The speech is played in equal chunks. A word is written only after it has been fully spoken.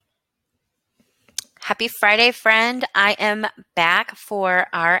Happy Friday, friend. I am back for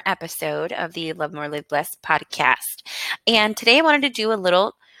our episode of the Love More Live Less podcast. And today I wanted to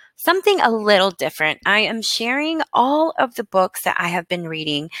do something a little different. I am sharing all of the books that I have been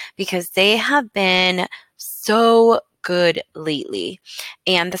reading because they have been so good lately.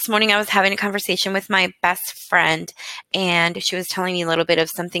 And this morning I was having a conversation with my best friend, and she was telling me a little bit of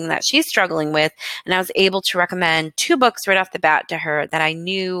something that she's struggling with. And I was able to recommend two books right off the bat to her that I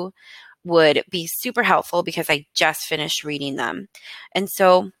knew would be super helpful because I just finished reading them. And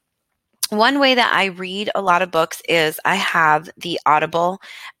so one way that I read a lot of books is I have the Audible.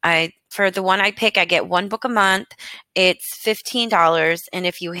 For the one I pick, I get one book a month. It's $15, and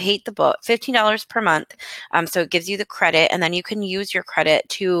if you hate the book, $15 per month. So it gives you the credit, and then you can use your credit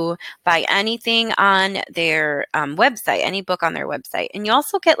to buy anything on their website, any book on their website. And you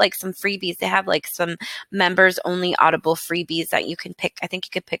also get like some freebies. They have like some members only Audible freebies that you can pick. I think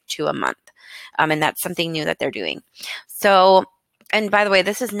you could pick two a month, and that's something new that they're doing. So. And by the way,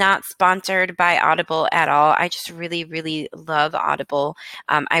 this is not sponsored by Audible at all. I just really, really love Audible.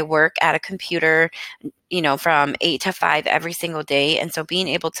 I work at a computer, from 8 to 5 every single day. And so being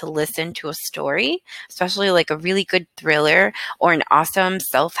able to listen to a story, especially like a really good thriller or an awesome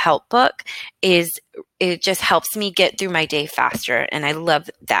self-help book, it just helps me get through my day faster. And I love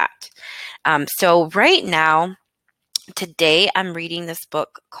that. So right now, today I'm reading this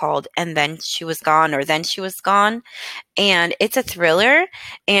book called And Then She Was Gone, or Then She Was Gone. And it's a thriller,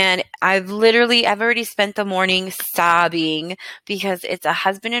 and I've already spent the morning sobbing because it's a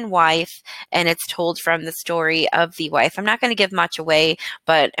husband and wife, and it's told from the story of the wife. I'm not going to give much away,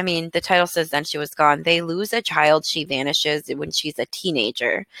 but I mean, the title says Then She Was Gone. They lose a child. She vanishes when she's a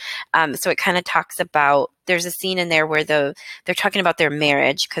teenager. So it kind of talks about, there's a scene in there where they're talking about their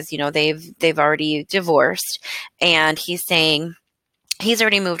marriage because, they've already divorced, and he's saying, he's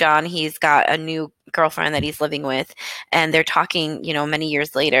already moved on. He's got a new girlfriend that he's living with, and they're talking, many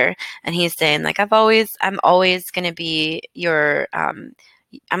years later. And he's saying like, I'm always going to be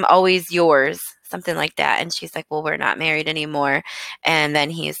I'm always yours, something like that. And she's like, well, we're not married anymore. And then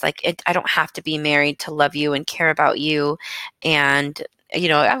he's like, I don't have to be married to love you and care about you. And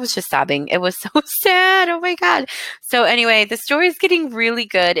I was just sobbing. It was so sad. Oh my God. So anyway, the story is getting really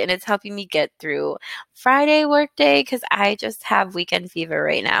good, and it's helping me get through Friday workday because I just have weekend fever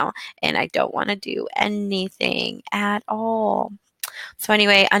right now and I don't want to do anything at all. So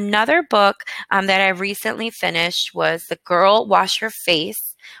anyway, another book that I recently finished was The Girl Wash Your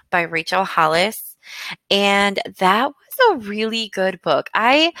Face by Rachel Hollis. And that was a really good book.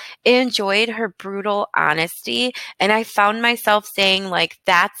 I enjoyed her brutal honesty, and I found myself saying like,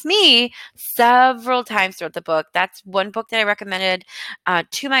 that's me several times throughout the book. That's one book that I recommended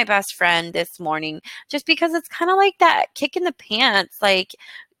to my best friend this morning, just because it's kind of like that kick in the pants, like,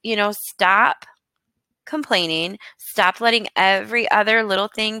 stop complaining, stop letting every other little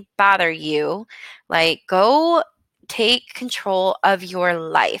thing bother you. Like, go take control of your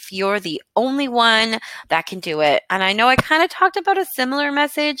life. You're the only one that can do it. And I know I kind of talked about a similar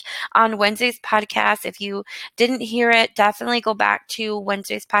message on Wednesday's podcast. If you didn't hear it, definitely go back to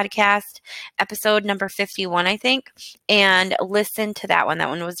Wednesday's podcast, episode number 51, I think, and listen to that one. That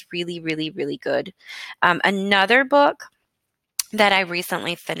one was really, really, really good. Another book that I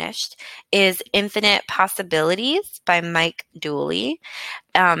recently finished is Infinite Possibilities by Mike Dooley.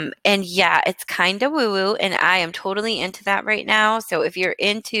 And yeah, it's kind of woo-woo, and I am totally into that right now. So if you're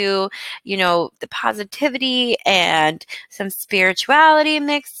into, the positivity and some spirituality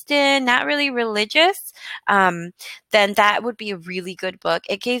mixed in, not really religious, then that would be a really good book.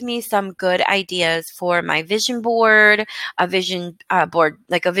 It gave me some good ideas for my vision board, a vision board,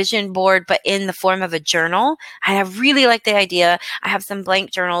 like a vision board, but in the form of a journal. I really like the idea. I have some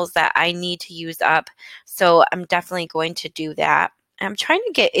blank journals that I need to use up, so I'm definitely going to do that. I'm trying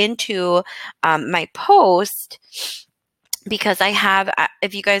to get into my post because I have,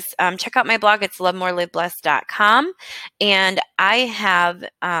 if you guys check out my blog, it's lovemoreliveblessed.com. And I have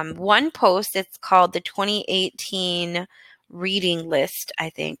one post. It's called the 2018 reading list,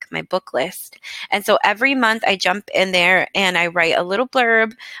 I think, my book list. And so every month I jump in there and I write a little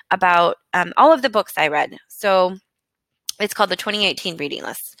blurb about all of the books I read. So it's called the 2018 reading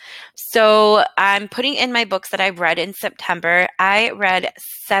list. So I'm putting in my books that I've read in September. I read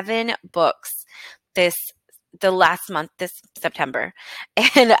 7 books the last month, this September.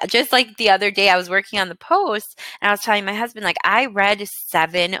 And just like the other day, I was working on the post and I was telling my husband, like, I read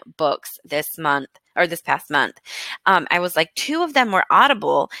 7 books this month or this past month. I was like, 2 of them were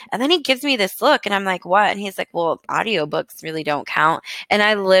Audible. And then he gives me this look and I'm like, what? And he's like, well, audiobooks really don't count. And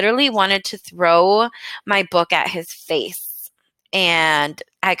I literally wanted to throw my book at his face. And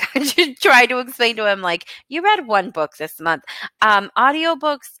I kind of tried to explain to him, like, you read one book this month.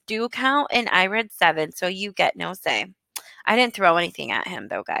 Audiobooks do count, and I read 7, so you get no say. I didn't throw anything at him,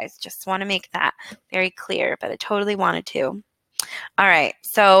 though, guys. Just want to make that very clear, but I totally wanted to. All right.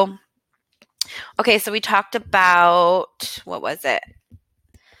 So, okay, so we talked about, what was it?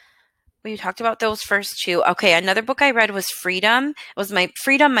 We talked about those first 2. Okay, another book I read was Freedom. It was My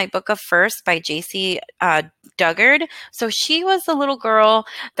Book of First by J.C. Dugard. So she was a little girl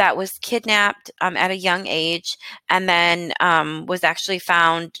that was kidnapped at a young age, and then was actually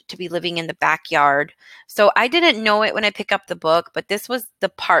found to be living in the backyard. So I didn't know it when I picked up the book, but this was the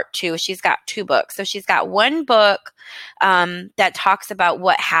part 2. She's got 2 books. So she's got one book that talks about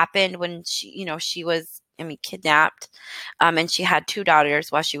what happened when she was, kidnapped, and she had 2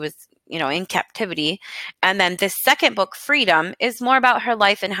 daughters while she was in captivity. And then this second book, Freedom, is more about her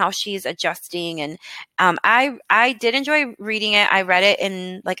life and how she's adjusting. And I did enjoy reading it. I read it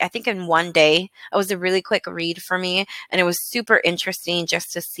in I think in one day. It was a really quick read for me, and it was super interesting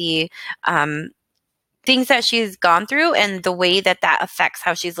just to see things that she's gone through and the way that affects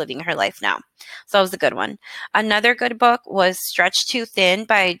how she's living her life now. So that was a good one. Another good book was Stretched Too Thin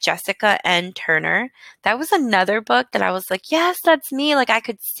by Jessica N. Turner. That was another book that I was like, yes, that's me. I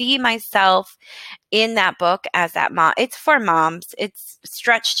could see myself in that book as that mom. It's for moms. It's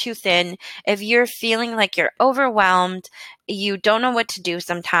Stretched Too Thin. If you're feeling like you're overwhelmed, you don't know what to do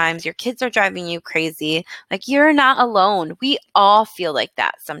sometimes, your kids are driving you crazy, you're not alone. We all feel like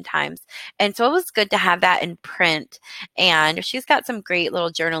that sometimes. And so it was good to have that in print. And she's got some great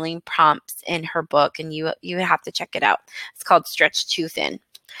little journaling prompts in her book, and you have to check it out. It's called Stretched Too Thin.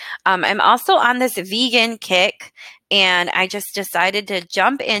 I'm also on this vegan kick, and I just decided to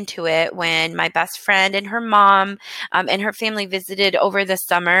jump into it when my best friend and her mom and her family visited over the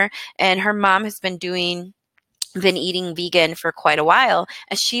summer, and her mom has been eating vegan for quite a while,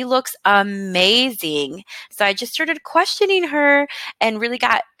 and she looks amazing. So I just started questioning her and really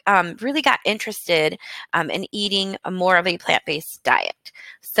got interested in eating more of a plant-based diet.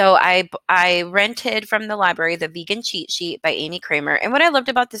 So I rented from the library The Vegan Cheat Sheet by Amy Kramer. And what I loved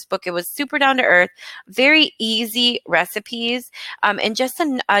about this book, it was super down to earth, very easy recipes, and just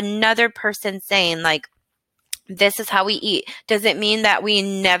another person saying this is how we eat. Does it mean that we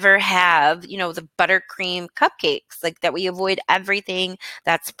never have, the buttercream cupcakes, that we avoid everything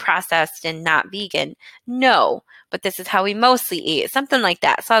that's processed and not vegan? No, but this is how we mostly eat, something like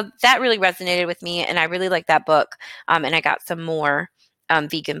that. So that really resonated with me, and I really liked that book. And I got some more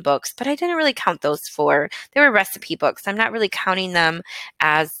vegan books, but I didn't really count those they were recipe books. I'm not really counting them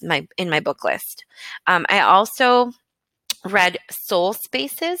as in my book list. I also read Soul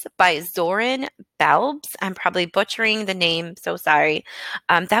Spaces by Zoran Balbs. I'm probably butchering the name, so sorry.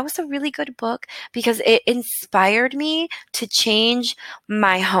 That was a really good book because it inspired me to change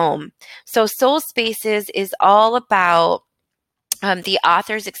my home. So Soul Spaces is all about the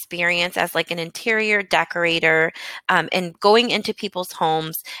author's experience as an interior decorator, and going into people's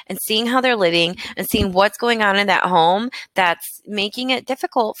homes and seeing how they're living and seeing what's going on in that home that's making it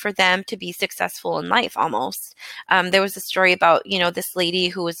difficult for them to be successful in life almost. There was a story about, this lady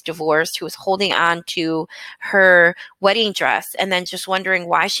who was divorced, who was holding on to her wedding dress and then just wondering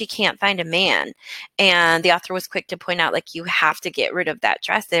why she can't find a man. And the author was quick to point out, you have to get rid of that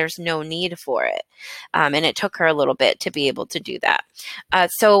dress. There's no need for it. And it took her a little bit to be able to do that.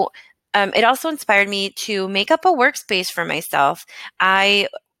 So it also inspired me to make up a workspace for myself. I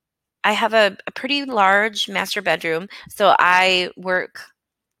have a pretty large master bedroom, so I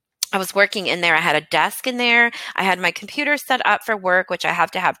was working in there. I had a desk in there. I had my computer set up for work, which I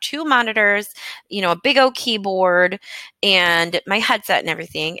have to have 2 monitors, a big old keyboard, and my headset and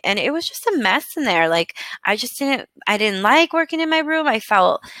everything. And it was just a mess in there. I didn't like working in my room.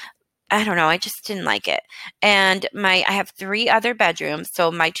 I don't know. I just didn't like it. And I have 3 other bedrooms. So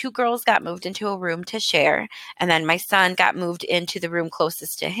my 2 girls got moved into a room to share. And then my son got moved into the room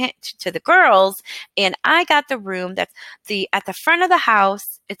closest to the girls. And I got the room that's at the front of the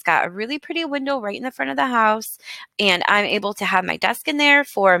house. It's got a really pretty window right in the front of the house. And I'm able to have my desk in there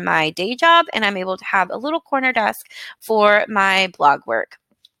for my day job. And I'm able to have a little corner desk for my blog work.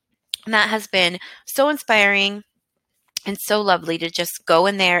 And that has been so inspiring and so lovely to just go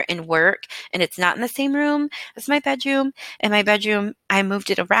in there and work. And it's not in the same room as my bedroom. And my bedroom, I moved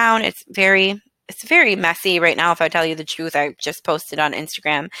it around. It's very messy right now. If I tell you the truth, I just posted on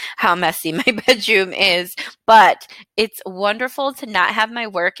Instagram how messy my bedroom is, but it's wonderful to not have my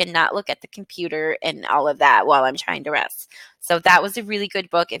work and not look at the computer and all of that while I'm trying to rest. So that was a really good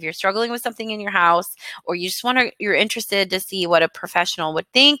book. If you're struggling with something in your house, or you're interested to see what a professional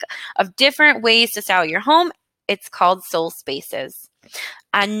would think of different ways to style your home, It's called Soul Spaces.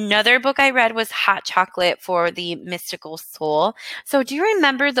 Another book I read was Hot Chocolate for the Mystical Soul. So do you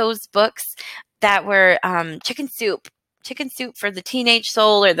remember those books that were Chicken Soup for the Teenage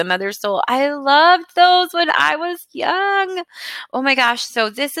Soul or the Mother Soul? I loved those when I was young. Oh my gosh. So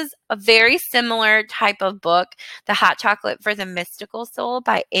this is a very similar type of book, The Hot Chocolate for the Mystical Soul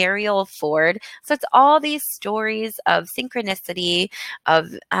by Ariel Ford. So it's all these stories of synchronicity, of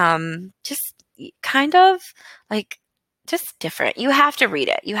just kind of like just different. You have to read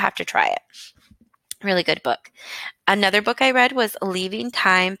it. You have to try it. Really good book. Another book I read was Leaving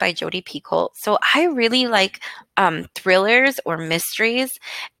Time by Jodi Picoult. So I really like thrillers or mysteries,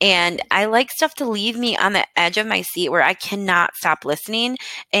 and I like stuff to leave me on the edge of my seat where I cannot stop listening.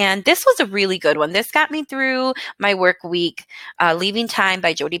 And this was a really good one. This got me through my work week. Leaving Time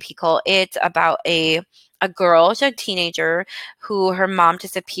by Jodi Picoult. It's about a girl, she's a teenager, who her mom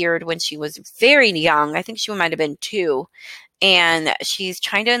disappeared when she was very young. I think she might have been 2, and she's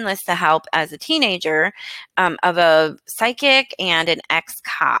trying to enlist the help as a teenager of a psychic and an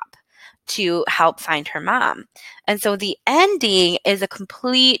ex-cop to help find her mom. And so the ending is a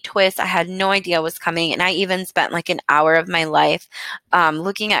complete twist. I had no idea was coming, and I even spent like an hour of my life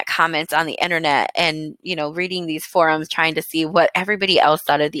looking at comments on the internet and, reading these forums trying to see what everybody else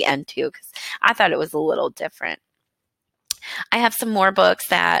thought of the end too, because I thought it was a little different. I have some more books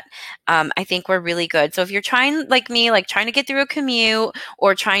that I think were really good. So if you're trying, like me, like trying to get through a commute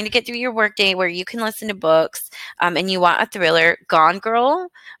or trying to get through your workday where you can listen to books and you want a thriller, Gone Girl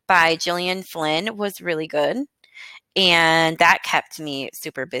by Gillian Flynn was really good. And that kept me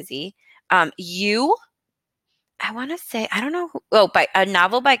super busy. I want to say, I don't know by a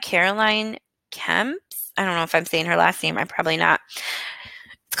novel by Caroline Kemps. I don't know if I'm saying her last name. I'm probably not.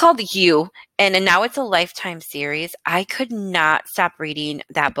 It's called You, and now it's a Lifetime series. I could not stop reading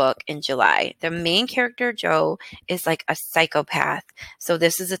that book in July. The main character, Joe, is like a psychopath. So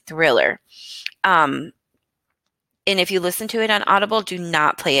this is a thriller. And if you listen to it on Audible, do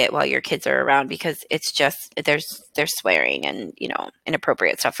not play it while your kids are around, because it's just there's swearing and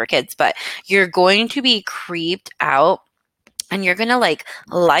inappropriate stuff for kids. But you're going to be creeped out. And you're going to like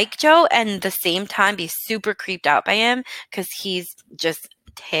Joe and at the same time be super creeped out by him because he's just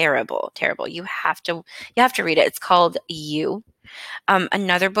terrible. You have to read it. It's called You.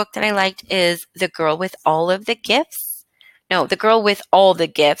 Another book that I liked is The Girl with All of the Gifts. No, The Girl with All the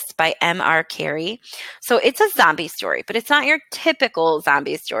Gifts by M.R. Carey. So it's a zombie story, but it's not your typical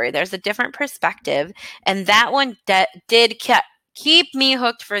zombie story. There's a different perspective. And that one did keep me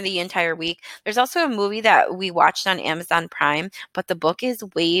hooked for the entire week. There's also a movie that we watched on Amazon Prime, but the book is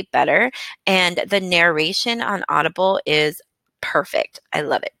way better. And the narration on Audible is perfect. I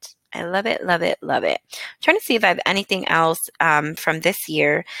love it. I love it, love it, love it. I'm trying to see if I have anything else from this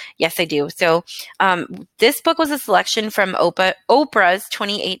year. Yes, I do. So this book was a selection from Oprah's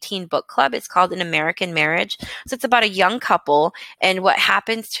 2018 book club. It's called An American Marriage. So it's about a young couple and what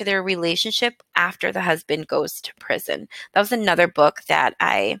happens to their relationship after the husband goes to prison. That was another book that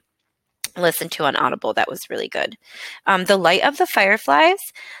I listened to on Audible that was really good. The Light of the Fireflies,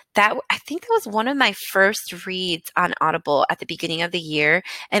 that I think that was one of my first reads on Audible at the beginning of the year,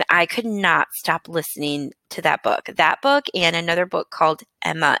 and I could not stop listening to that book. That book and another book called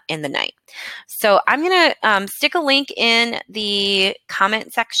Emma in the Night. So I'm going to stick a link in the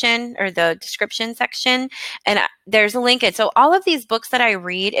comment section or the description section, and there's a link. And so all of these books that I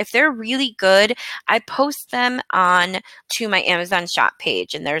read, if they're really good, I post them on to my Amazon shop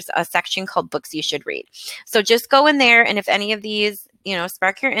page, and there's a section called Books You Should Read. So just go in there, and if any of these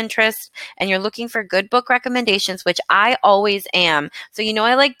spark your interest and you're looking for good book recommendations, which I always am. So,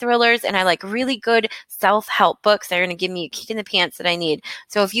 I like thrillers and I like really good self-help books that are going to give me a kick in the pants that I need.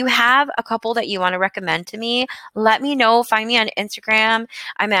 So if you have a couple that you want to recommend to me, let me know. Find me on Instagram.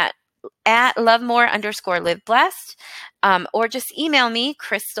 I'm at lovemore_liveblessed, or just email me,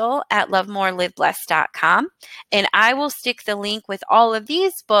 crystal@lovemoreliveblessed.com. And I will stick the link with all of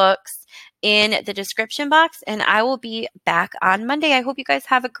these books in the description box, and I will be back on Monday. I hope you guys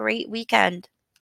have a great weekend.